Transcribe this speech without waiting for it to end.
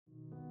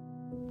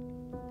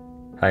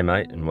Hey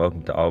mate, and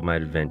welcome to Old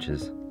Mate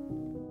Adventures.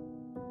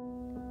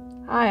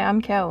 Hi,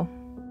 I'm Kel.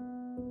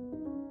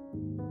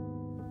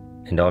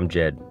 And I'm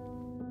Jed.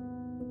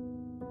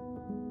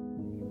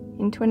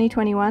 In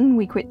 2021,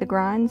 we quit the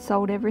grind,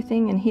 sold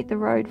everything and hit the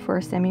road for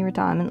a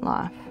semi-retirement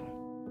life.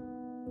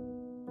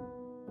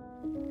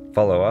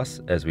 Follow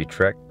us as we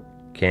trek,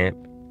 camp,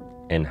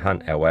 and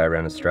hunt our way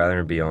around Australia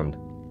and beyond.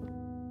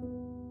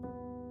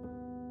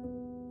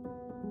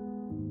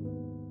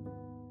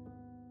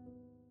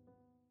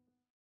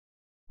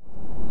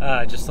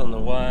 Just on the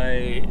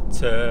way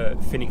to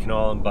Finucane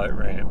Island boat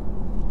ramp.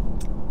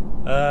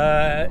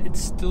 It's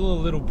still a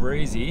little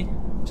breezy,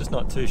 just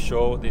not too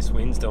sure what this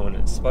wind's doing.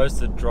 It's supposed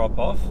to drop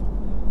off,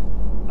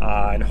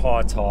 and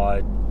high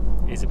tide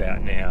is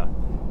about now.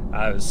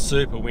 It was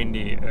super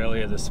windy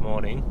earlier this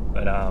morning,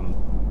 but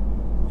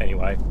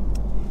anyway,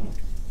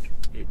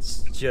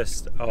 it's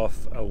just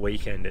off a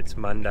weekend. It's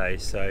Monday,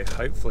 so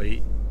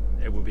hopefully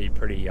it will be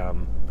pretty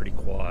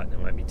quiet. There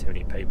won't be too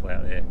many people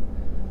out there.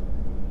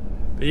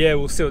 But yeah,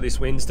 we'll see what this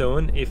wind's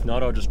doing. If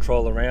not, I'll just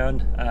troll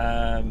around.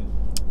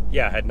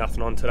 Yeah, I had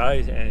nothing on today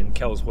and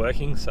Kel's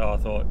working, so I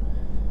thought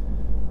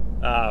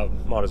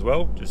might as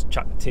well just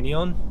chuck the tinny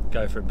on,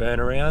 go for a burn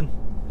around,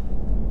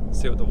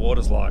 see what the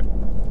water's like.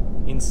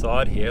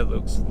 Inside here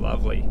looks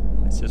lovely.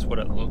 It's just what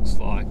it looks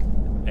like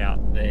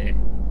out there.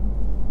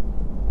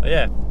 But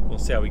yeah, we'll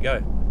see how we go.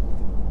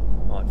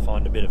 Might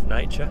find a bit of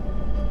nature.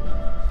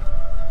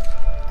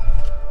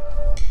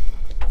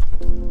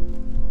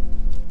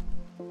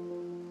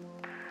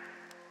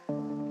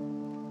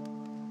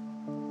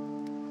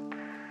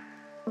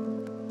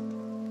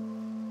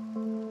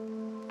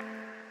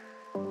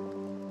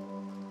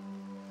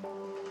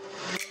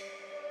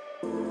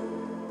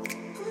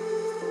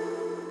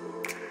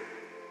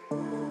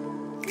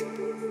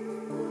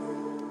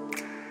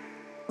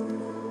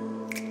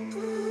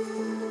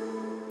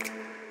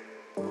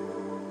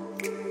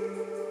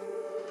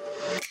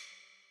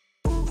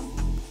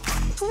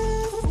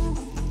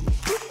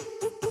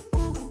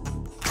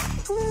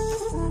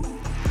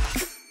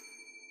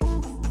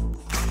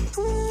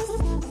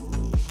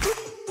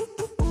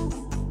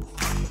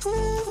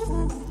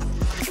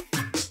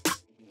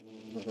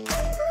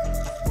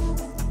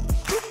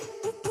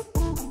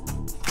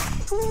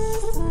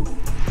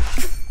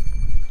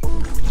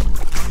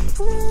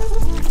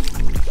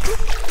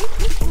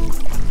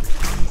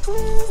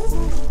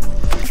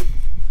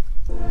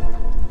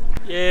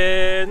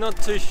 Yeah, not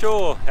too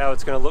sure how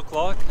it's going to look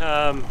like.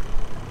 I'm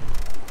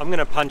going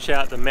to punch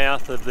out the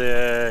mouth of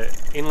the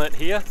inlet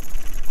here,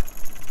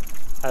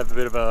 have a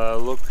bit of a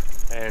look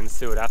and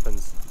see what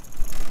happens.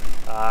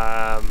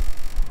 I'll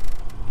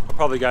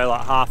probably go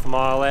like half a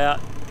mile out,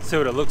 see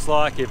what it looks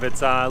like, if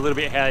it's a little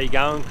bit how you're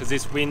going, because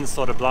this wind's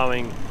sort of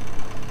blowing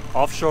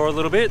offshore a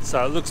little bit,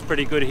 so it looks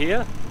pretty good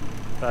here.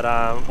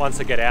 But once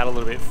I get out a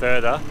little bit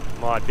further, it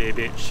might be a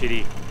bit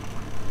shitty.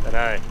 I don't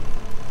know.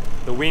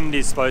 The wind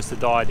is supposed to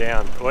die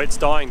down. Well, it's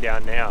dying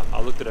down now.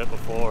 I looked at it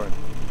before.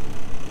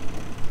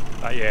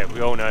 But yeah, we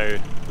all know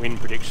wind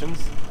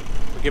predictions.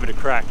 We'll give it a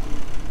crack.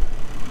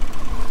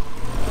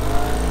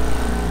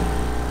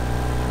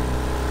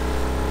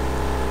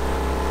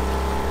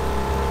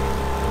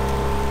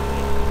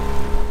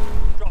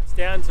 Drops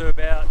down to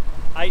about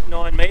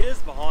 8-9 meters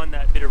behind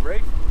that bit of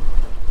reef.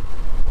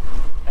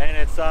 And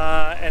it's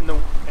and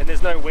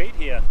there's no weed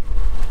here,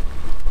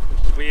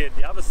 which is weird.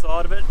 The other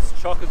side of it's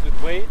chockers with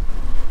weed.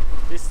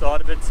 This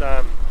side of it's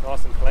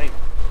nice and clean.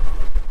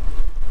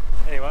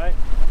 Anyway,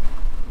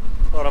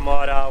 thought I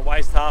might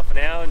waste half an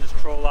hour and just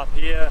trawl up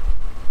here,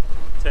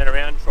 turn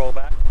around, trawl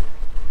back.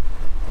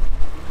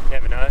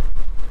 Never know.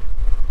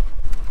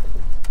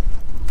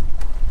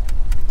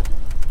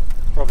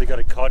 Probably got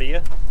a cod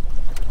here,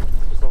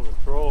 just on the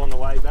trawl on the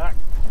way back.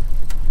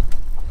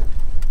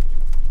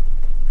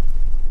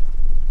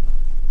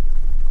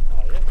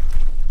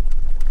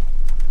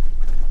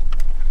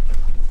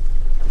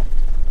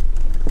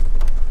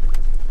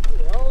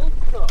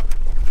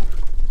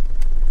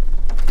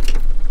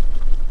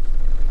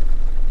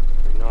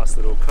 Nice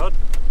little cod.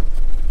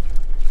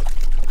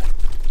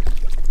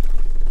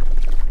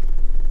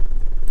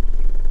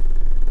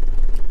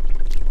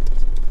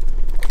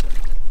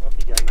 Off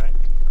you go, mate.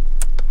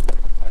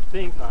 I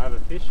think I have a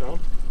fish on.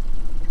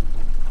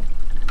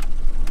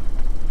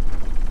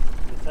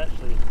 It's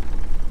actually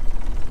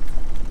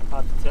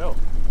hard to tell.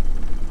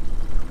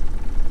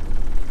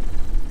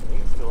 I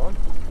think it's still on.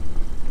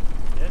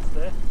 Yes,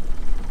 there.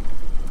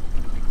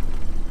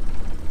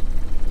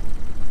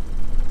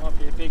 Might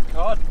be a big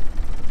cod.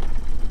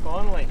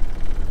 Finally.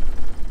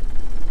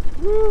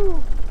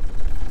 Woo!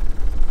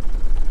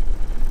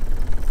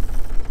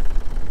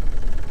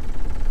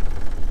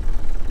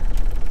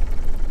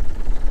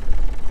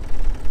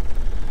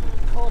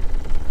 Cod.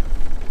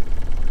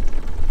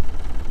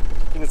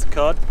 I think it's a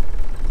cod.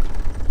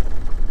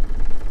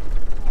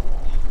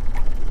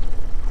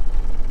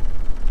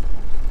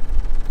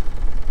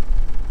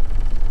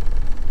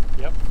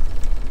 Yep.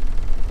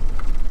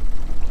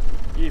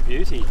 You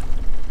beauty.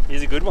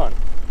 Here's a good one.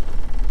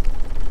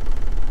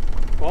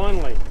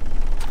 Finally.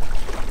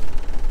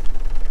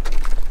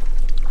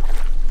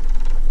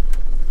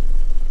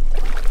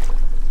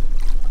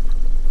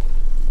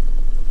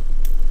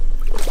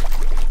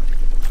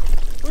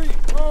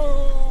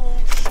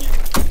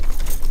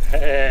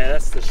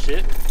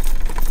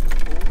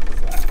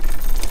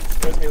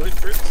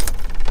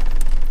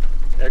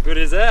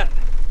 there's that.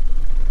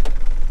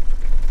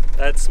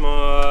 That's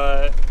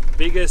my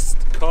biggest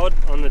cod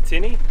on the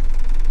tinny.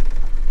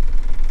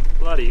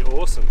 Bloody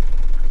awesome.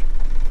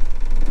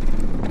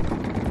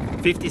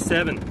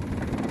 57.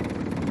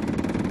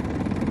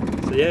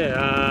 So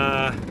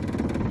yeah,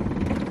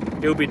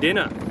 it'll be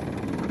dinner.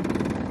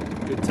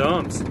 Good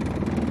times.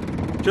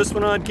 Just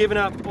when I'd given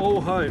up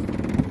all hope,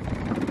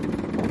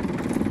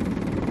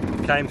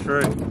 came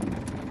through.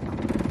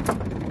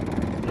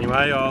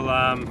 Anyway,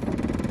 I'll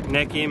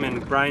neck him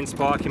and brain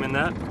spike him and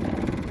that,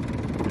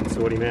 and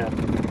sort him out.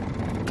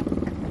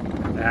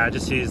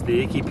 Just use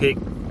the icky pick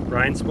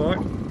brain spike.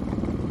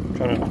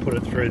 Trying to put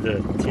it through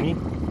the tinny,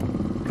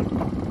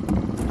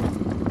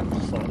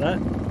 just like that.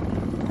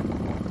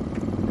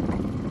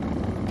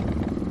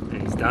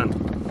 And he's done.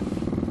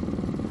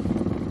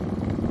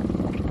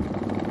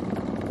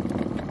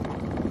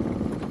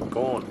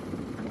 Gone.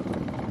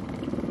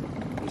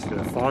 Just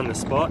gonna find the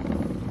spot.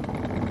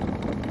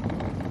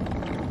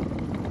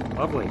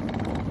 Lovely.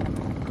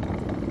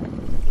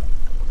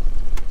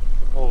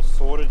 All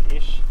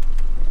sorted-ish.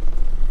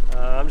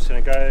 I'm just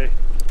gonna go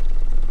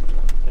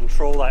and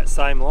trawl that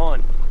same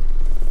line.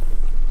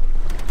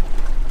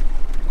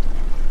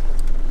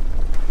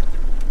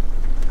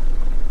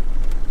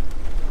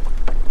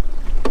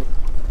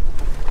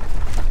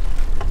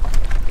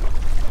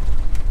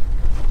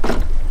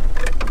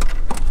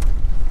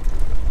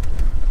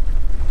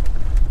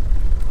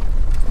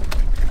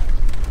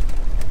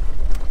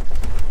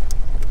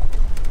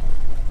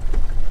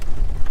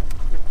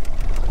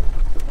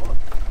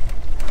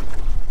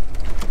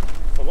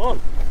 Come on.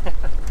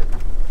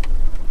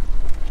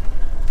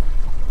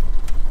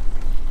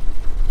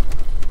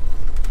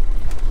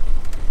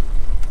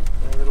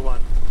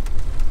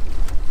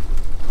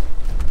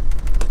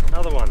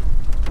 Another one.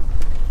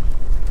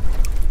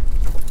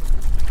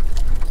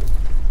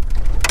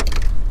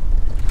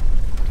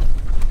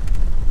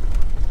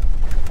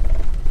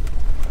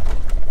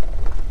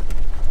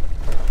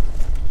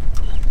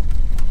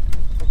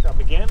 Hooked up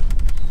again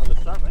onto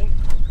something.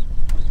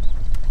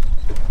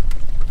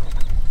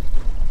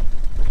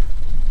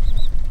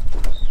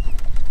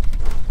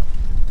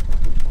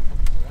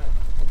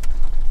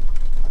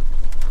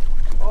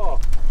 Oh,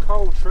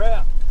 cold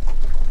trout.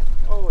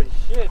 Holy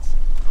shit.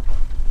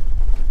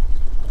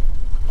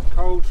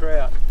 Cold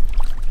trout.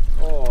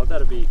 Oh,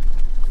 that'd be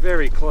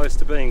very close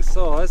to being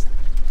sized.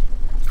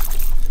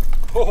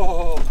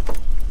 Oh,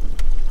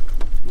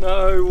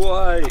 no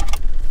way.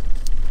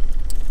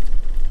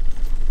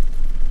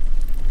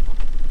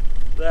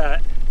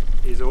 That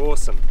is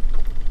awesome.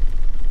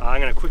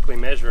 I'm going to quickly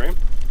measure him.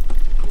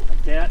 I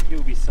doubt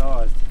he'll be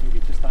sized. He'll be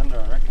just under,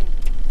 I reckon.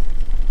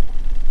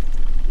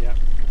 Yep.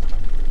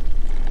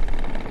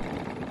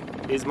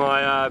 Here's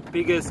my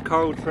biggest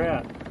coral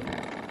trout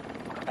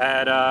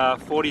at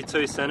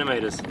 42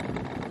 centimetres.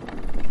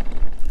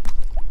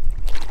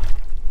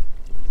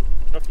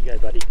 Off you go,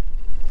 buddy.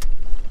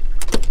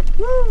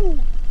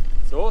 Woo!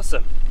 It's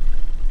awesome.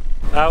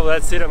 Well,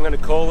 that's it. I'm going to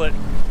call it.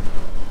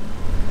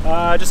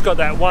 I just got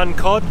that one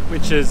cod,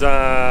 which is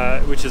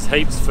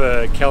heaps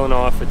for Kel and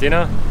I for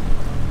dinner.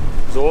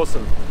 It was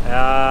awesome,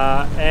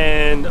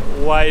 and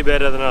way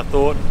better than I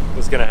thought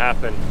was going to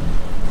happen.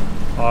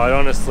 I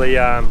honestly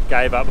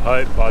gave up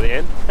hope by the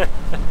end.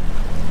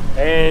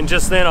 And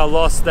just then I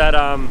lost that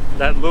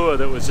that lure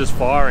that was just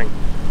firing,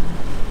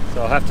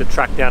 so I'll have to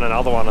track down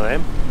another one of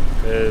them,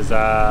 because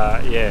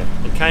yeah,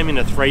 it came in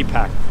a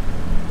 3-pack.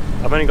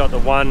 I've only got the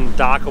one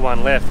darker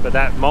one left, but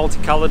that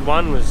multicolored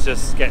one was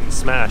just getting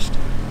smashed,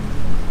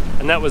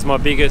 and that was my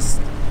biggest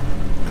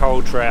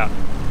coral trout.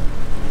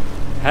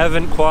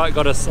 Haven't quite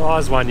got a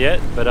size one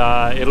yet, but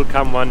it'll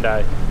come one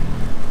day.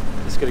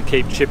 Just gonna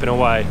keep chipping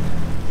away.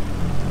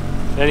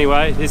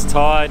 Anyway, this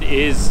tide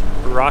is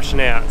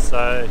rushing out,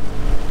 so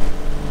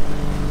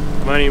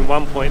I'm only in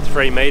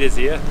 1.3 meters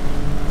here.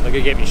 I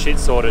gotta get my shit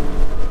sorted.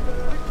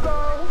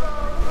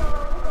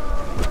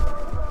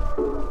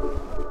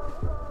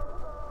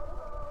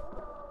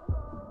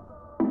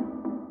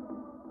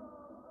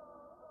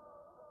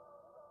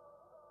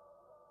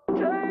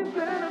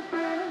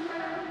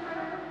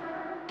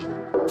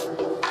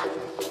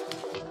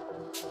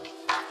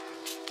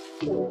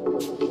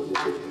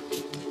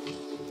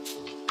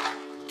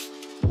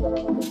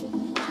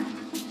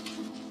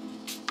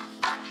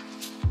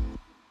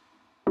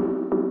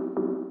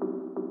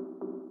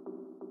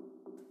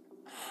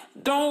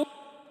 Don't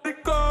let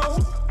it go.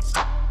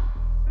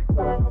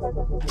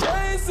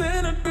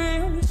 Chasing a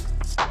beach.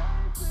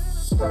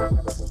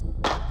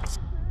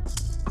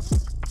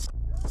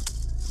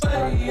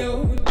 What you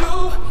do?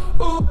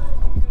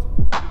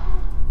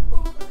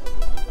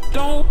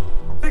 Don't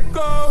let it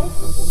go.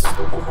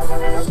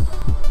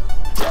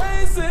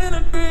 Chasing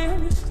a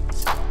beach.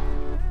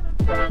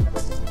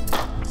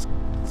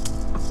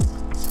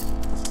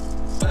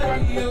 What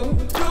you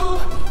do?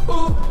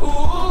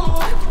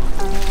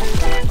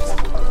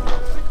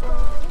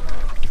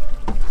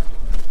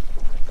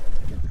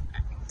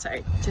 So,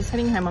 just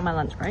heading home on my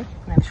lunch break,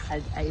 and I've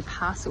had a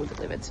parcel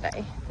delivered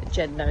today that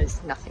Jed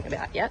knows nothing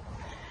about yet.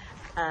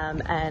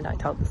 And I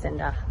told the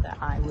sender that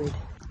I would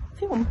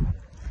film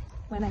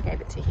when I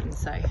gave it to him.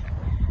 So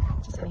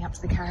just heading up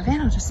to the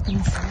caravan. I'll just spin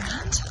this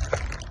around.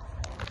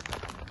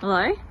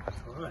 Hello?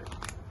 Alright.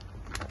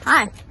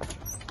 Hi.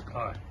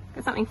 Hi.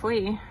 Got something for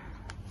you.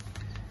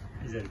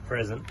 Is it a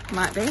present?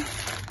 Might be.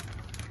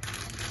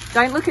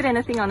 Don't look at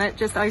anything on it,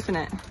 just open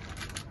it.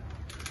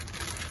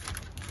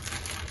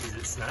 Is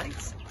it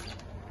snakes?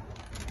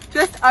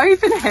 Just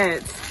open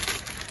it.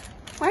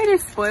 Way to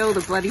spoil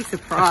the bloody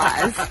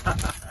surprise.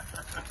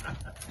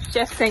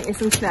 Chef sent me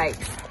some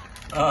snakes.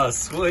 Oh,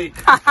 sweet.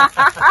 That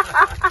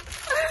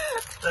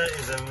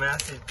is a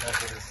massive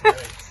packet of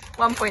snakes.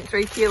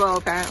 1.3 kilo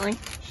apparently.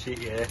 Shit,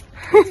 yeah.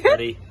 It's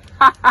ready.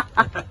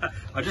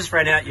 I just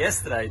ran out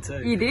yesterday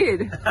too. You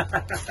did.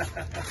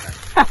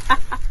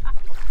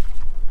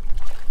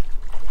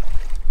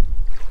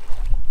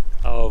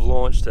 I've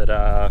launched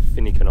at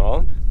Finucane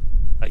Island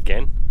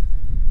again.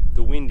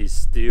 The wind is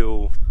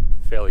still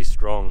fairly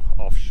strong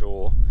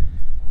offshore,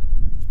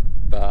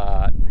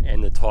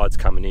 and the tide's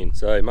coming in.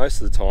 So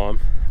most of the time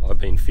I've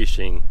been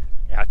fishing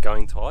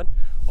outgoing tide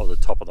or the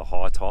top of the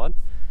high tide.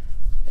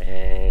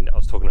 And I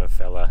was talking to a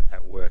fella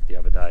at work the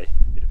other day,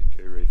 a bit of a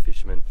guru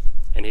fisherman,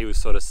 and he was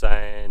sort of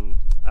saying,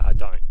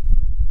 don't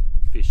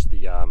fish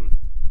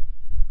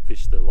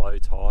the low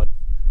tide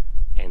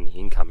and the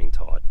incoming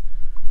tide.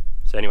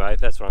 So anyway,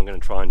 that's what I'm going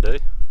to try and do.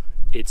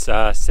 It's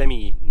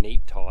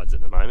semi-neap tides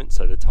at the moment,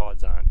 so the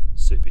tides aren't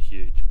super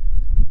huge,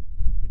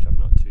 which I'm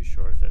not too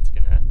sure if that's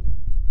going to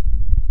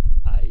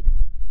aid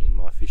in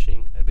my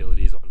fishing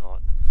abilities or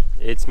not.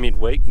 It's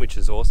midweek, which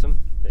is awesome.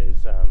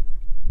 There's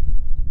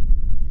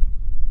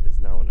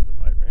no one at the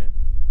boat ramp.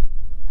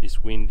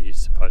 This wind is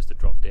supposed to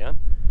drop down,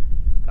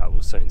 but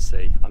we'll soon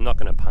see. I'm not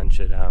going to punch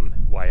it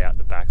way out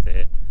the back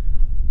there.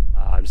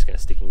 I'm just going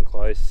to stick in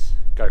close,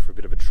 go for a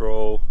bit of a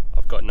trawl.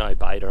 I've got no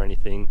bait or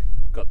anything,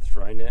 got the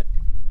throw net,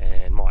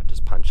 and might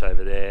just punch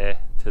over there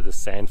to the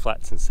sand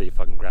flats and see if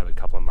I can grab a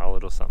couple of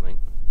mullet or something.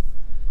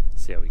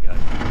 See how we go.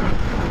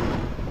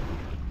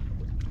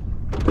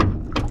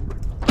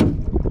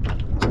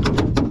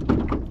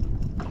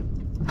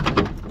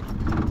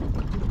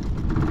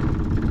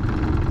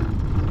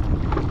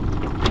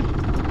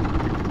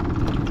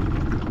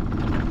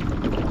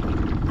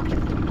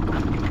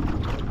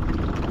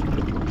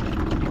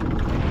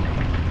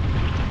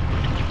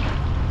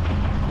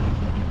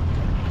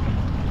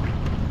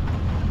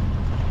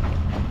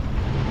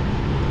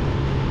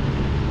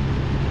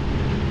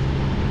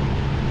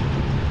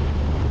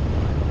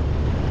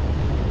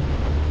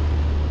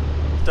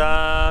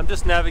 I'm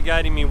just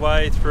navigating my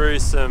way through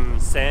some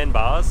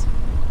sandbars.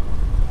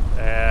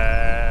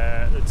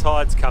 The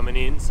tide's coming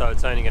in, so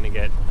it's only going to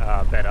get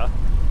better.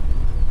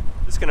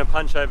 Just going to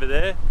punch over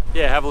there.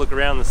 Yeah, have a look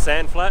around the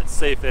sand flats,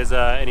 see if there's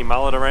any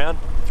mullet around.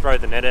 Throw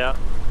the net out,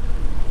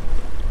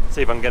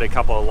 see if I can get a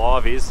couple of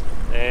liveys,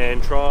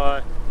 and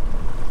try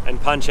and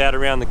punch out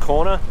around the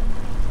corner.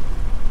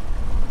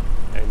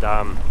 And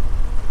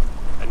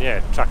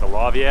yeah, chuck a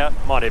livey out.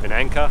 Might even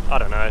anchor. I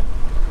don't know.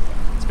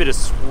 It's a bit of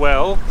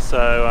swell,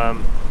 so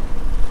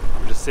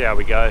we'll just see how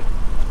we go.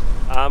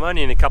 I'm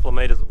only in a couple of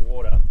metres of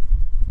water,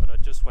 but I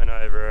just went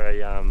over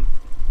a,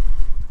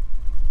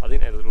 I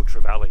think they're little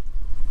trevally.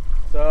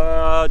 So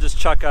I'll just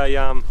chuck a,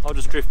 I'll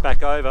just drift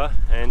back over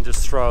and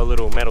just throw a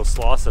little metal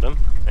slice at them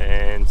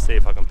and see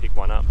if I can pick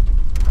one up.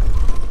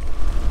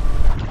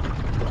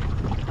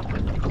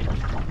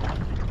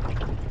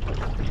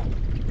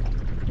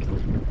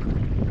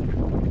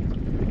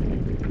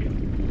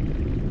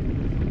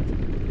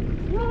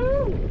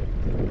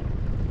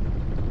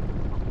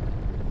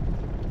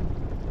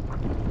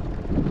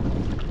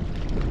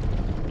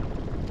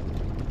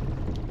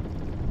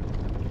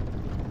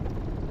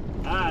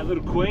 Ah,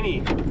 little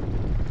queenie.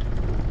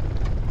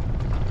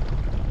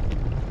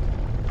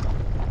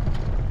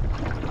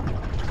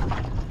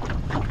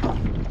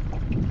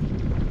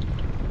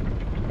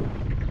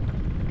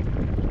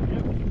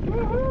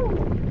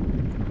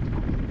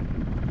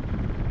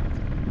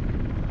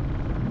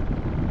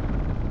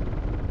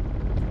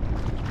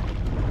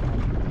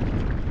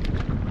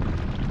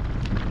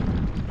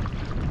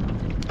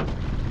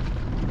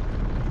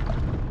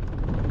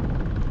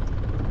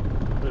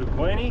 Little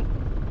queenie.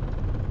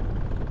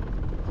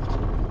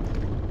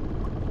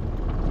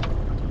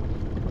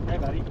 Hey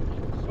buddy,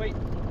 sweet.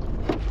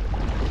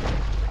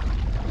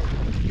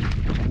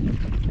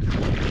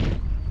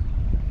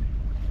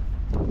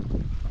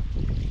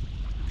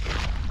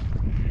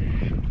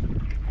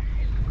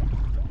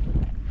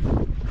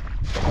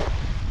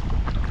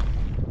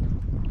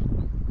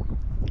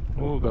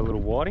 Oh, got a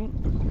little whiting.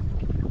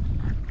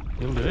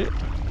 Will do.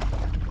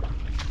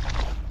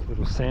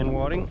 Little sand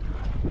whiting.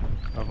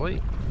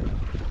 Lovely.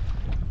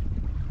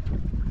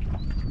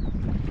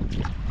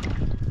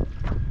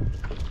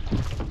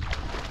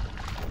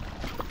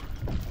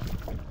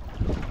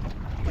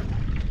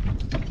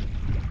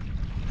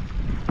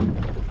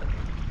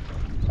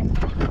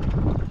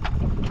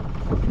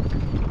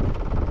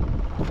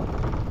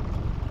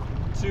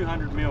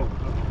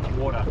 $200 of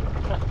water.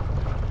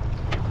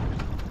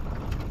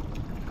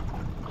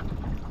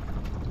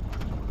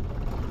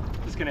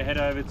 Just going to head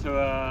over to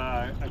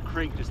a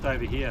creek just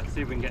over here,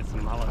 see if we can get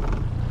some mullet.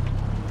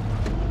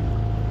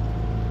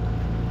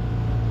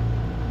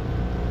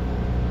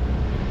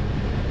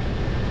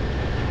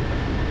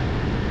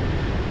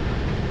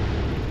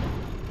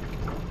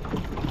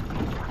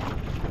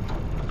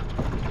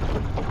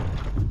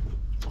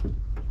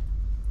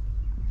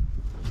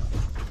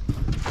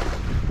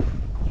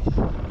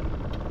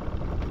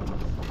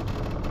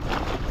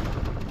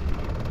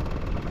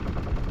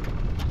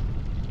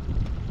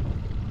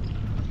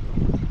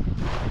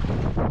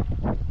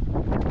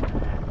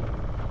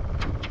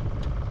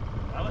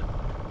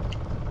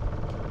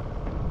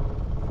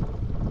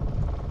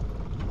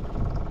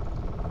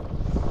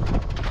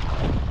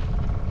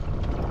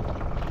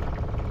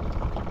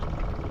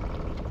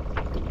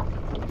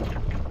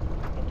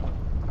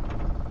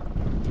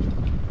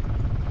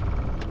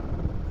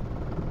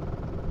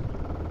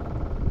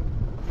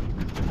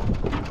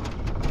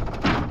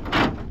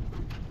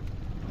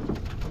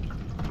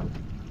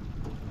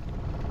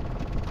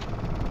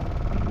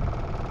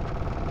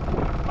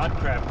 Mud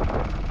crab.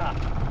 Ha.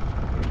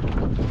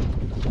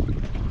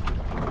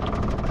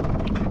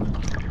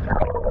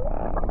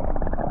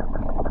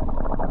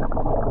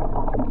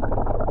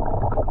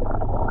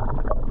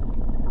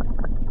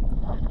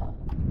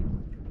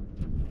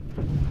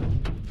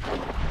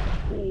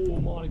 Oh,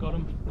 might have got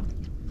him.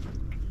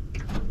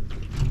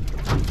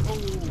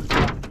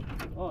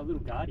 Oh, a little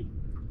guardy.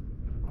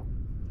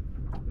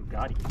 Little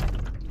guardy.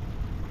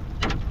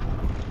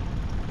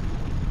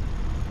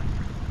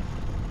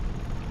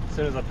 As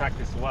soon as I pack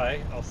this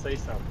away, I'll see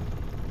some.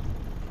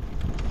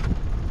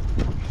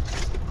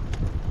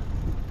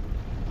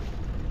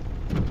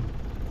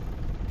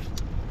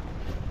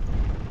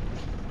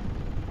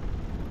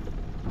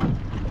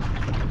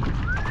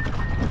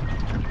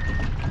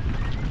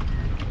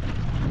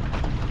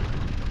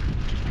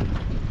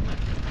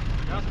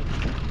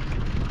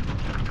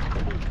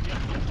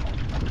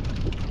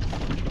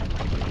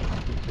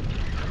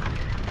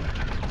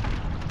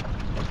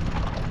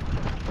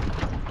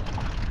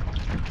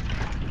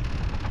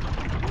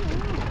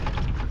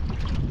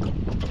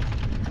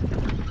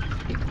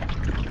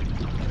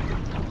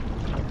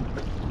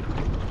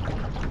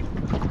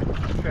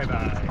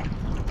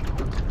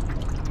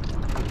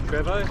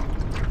 Trevo.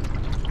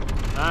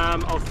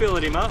 I'll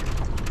fillet him up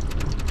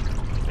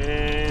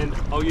and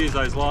I'll use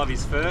those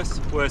liveys first.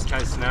 Worst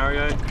case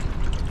scenario,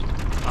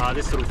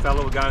 this little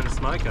fella will go in the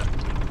smoker.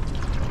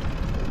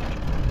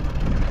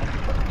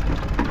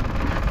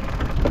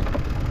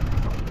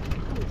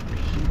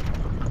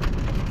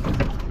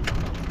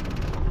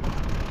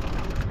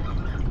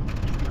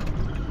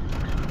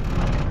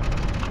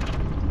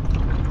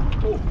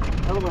 Oh,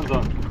 other one's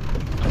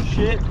on.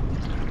 Shit.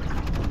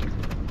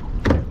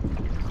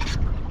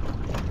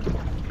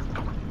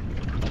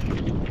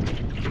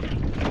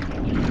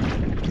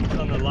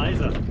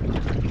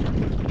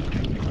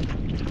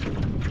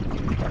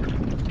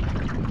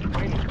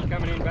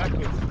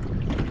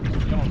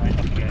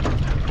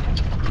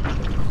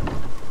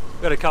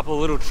 Got a couple of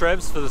little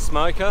trebs for the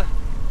smoker,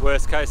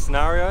 worst case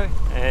scenario,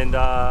 and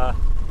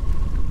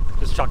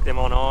just chucked them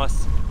on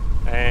ice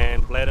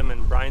and bled them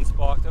and brain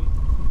spiked them.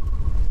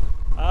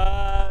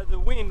 The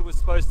wind was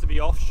supposed to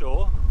be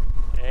offshore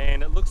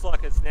and it looks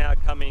like it's now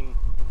coming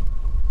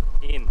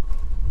in.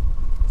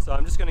 So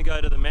I'm just going to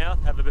go to the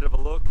mouth, have a bit of a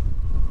look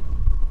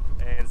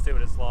and see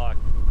what it's like.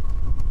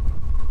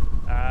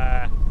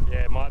 Yeah,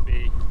 it might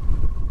be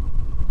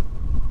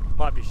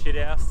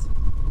shithouse.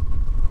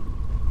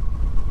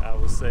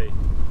 We'll see.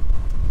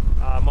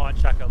 I might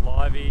chuck a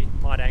livey,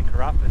 might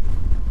anchor up and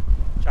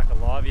chuck a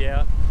livey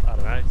out. I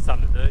don't know,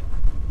 something to do.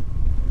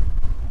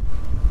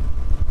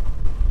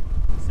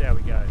 See how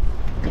we go.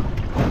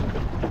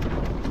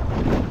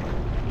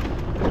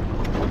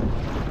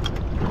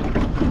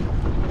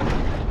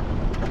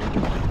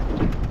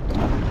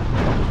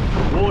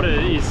 Water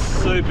is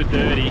super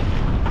dirty,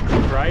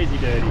 crazy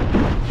dirty.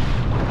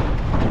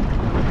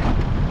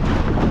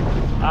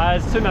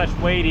 There's too much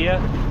weed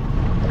here.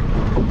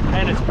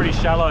 And it's pretty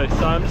shallow,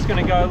 so I'm just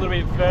going to go a little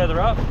bit further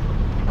up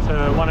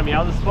to one of my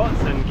other spots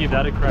and give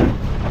that a crack.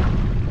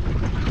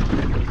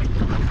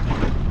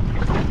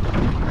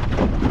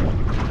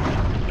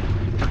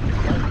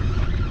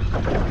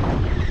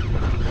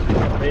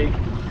 Big.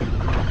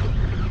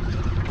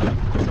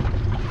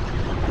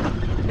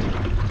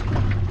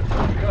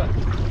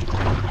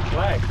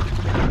 Flag.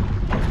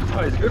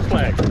 Oh, he's a good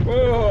flag.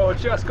 Whoa,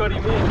 just got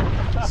him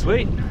in.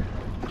 Sweet.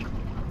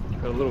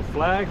 Got a little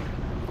flag.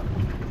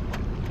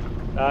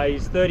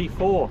 He's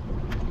 34.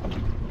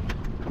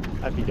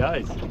 Happy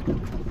days.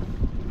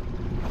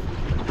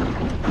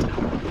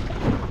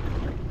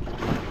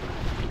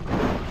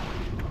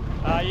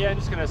 Yeah, I'm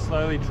just going to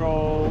slowly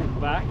troll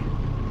back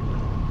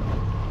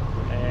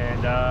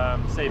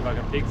and see if I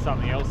can pick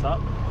something else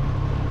up.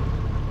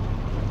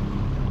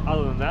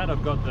 Other than that,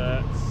 I've got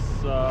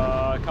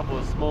a couple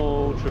of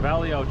small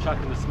trevally I'll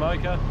chuck in the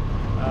smoker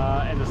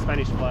and the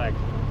Spanish flag.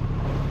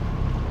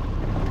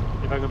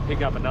 If I can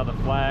pick up another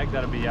flag,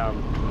 that'll be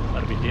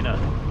dinner.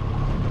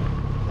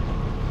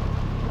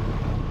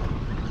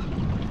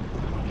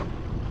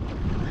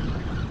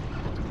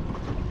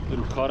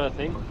 cod, I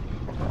think.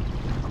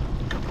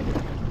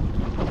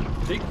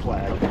 Big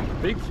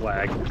flag, big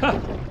flag.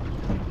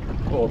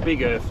 Or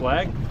bigger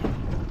flag.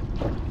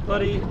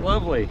 Bloody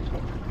lovely.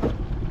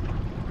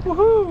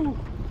 Woohoo!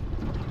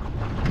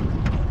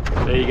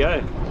 There you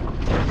go.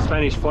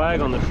 Spanish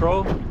flag on the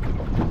trawl.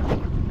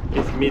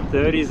 It's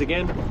mid-30s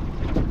again.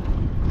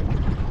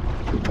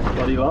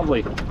 Bloody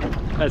lovely.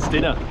 That's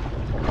dinner.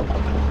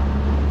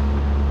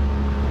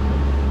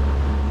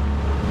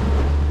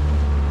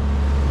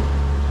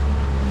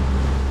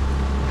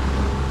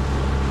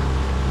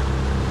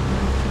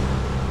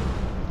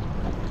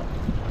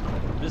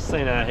 Just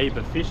seen a heap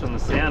of fish on the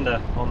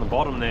sounder on the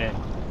bottom there.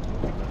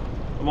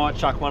 I might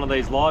chuck one of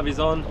these liveys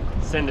on,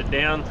 send it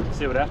down,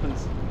 see what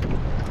happens.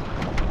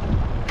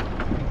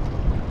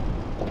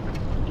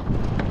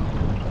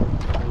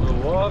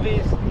 Little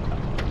liveys.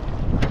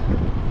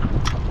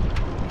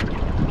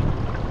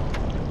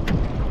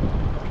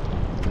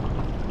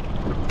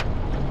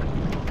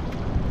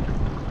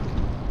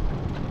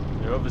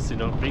 They're obviously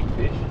not big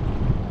fish.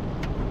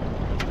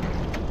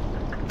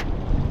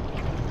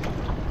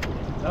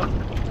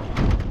 Oh.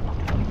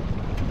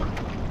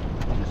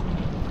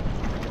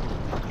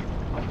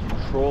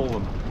 Trawl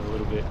them a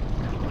little bit.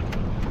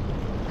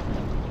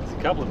 There's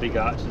a couple of big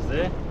arches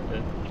there,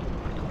 but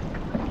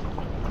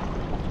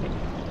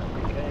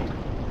okay.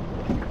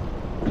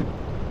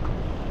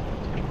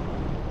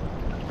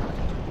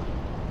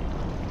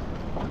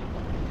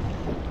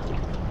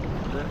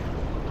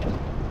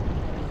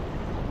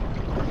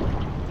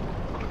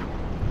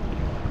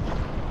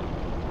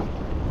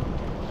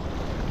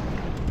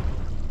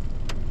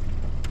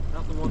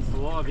 Nothing wants the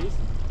liveys.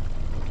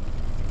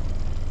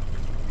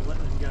 Let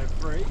them go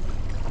free.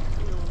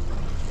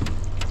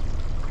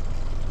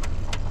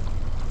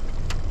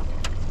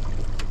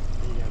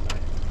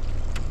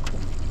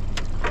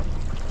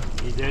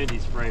 He's earned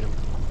his freedom.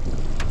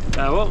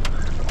 Oh well,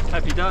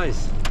 happy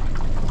days.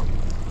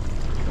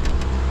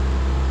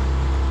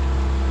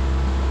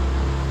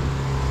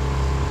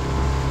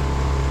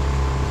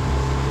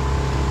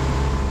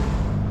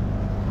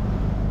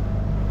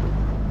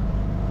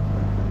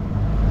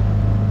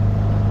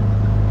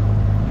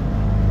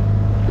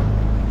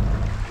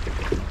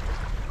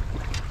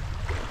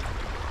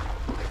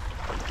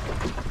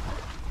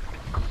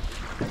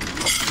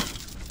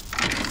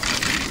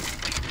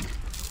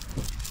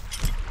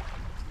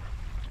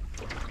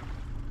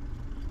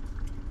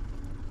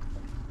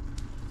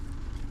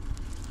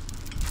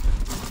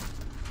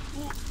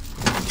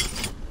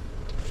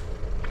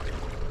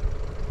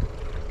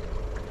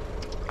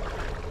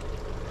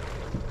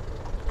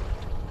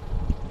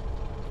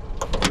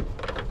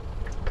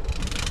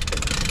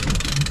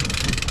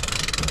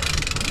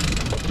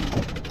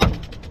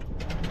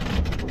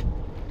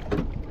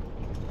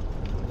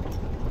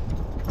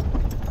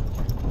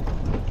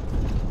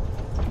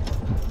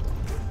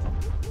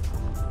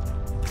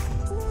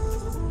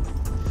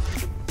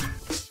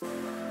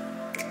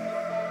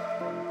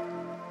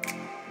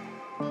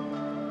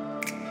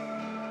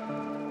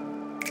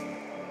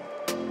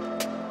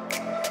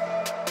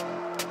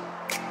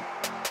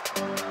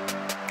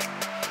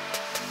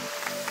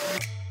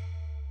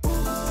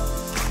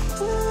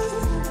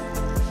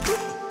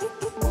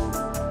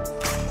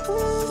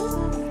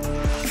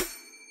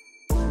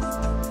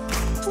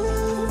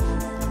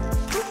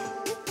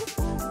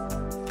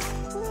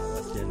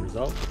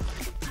 Result.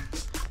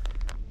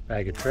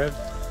 Bag of Trev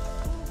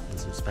and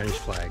some Spanish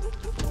flag.